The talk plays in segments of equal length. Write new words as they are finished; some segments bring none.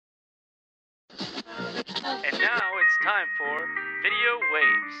time for Video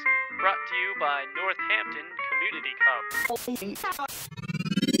Waves, brought to you by Northampton Community College.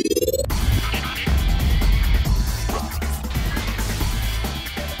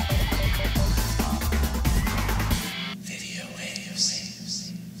 Video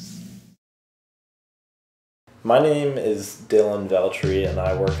Waves. My name is Dylan Veltri and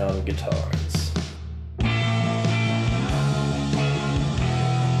I work on guitars.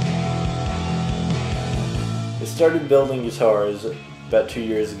 I started building guitars about 2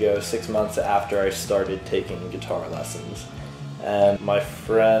 years ago, 6 months after I started taking guitar lessons. And my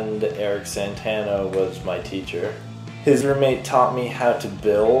friend Eric Santana was my teacher. His roommate taught me how to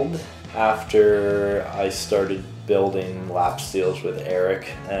build after I started building lap steels with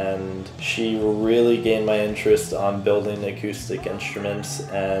Eric, and she really gained my interest on building acoustic instruments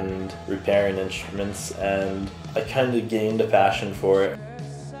and repairing instruments, and I kind of gained a passion for it.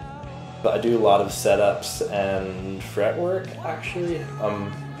 I do a lot of setups and fretwork actually.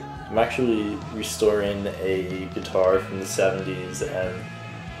 I'm actually restoring a guitar from the 70s, and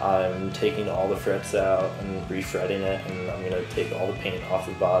I'm taking all the frets out and refretting it, and I'm going to take all the paint off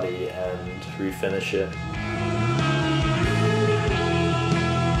the body and refinish it.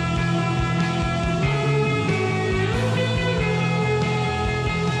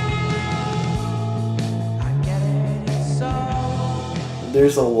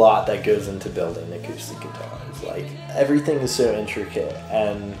 There's a lot that goes into building acoustic guitars. Like, everything is so intricate,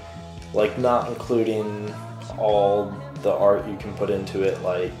 and like not including all the art you can put into it,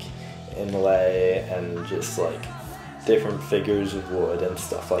 like inlay and just like different figures of wood and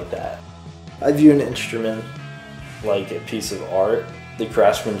stuff like that. I view an instrument like a piece of art. The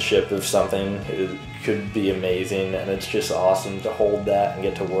craftsmanship of something could be amazing, and it's just awesome to hold that and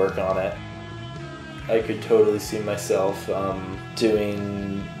get to work on it. I could totally see myself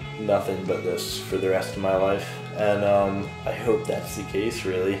doing nothing but this for the rest of my life, and I hope that's the case,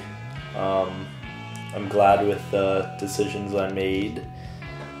 really. I'm glad with the decisions I made,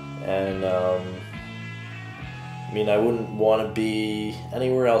 and I mean, I wouldn't want to be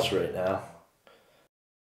anywhere else right now.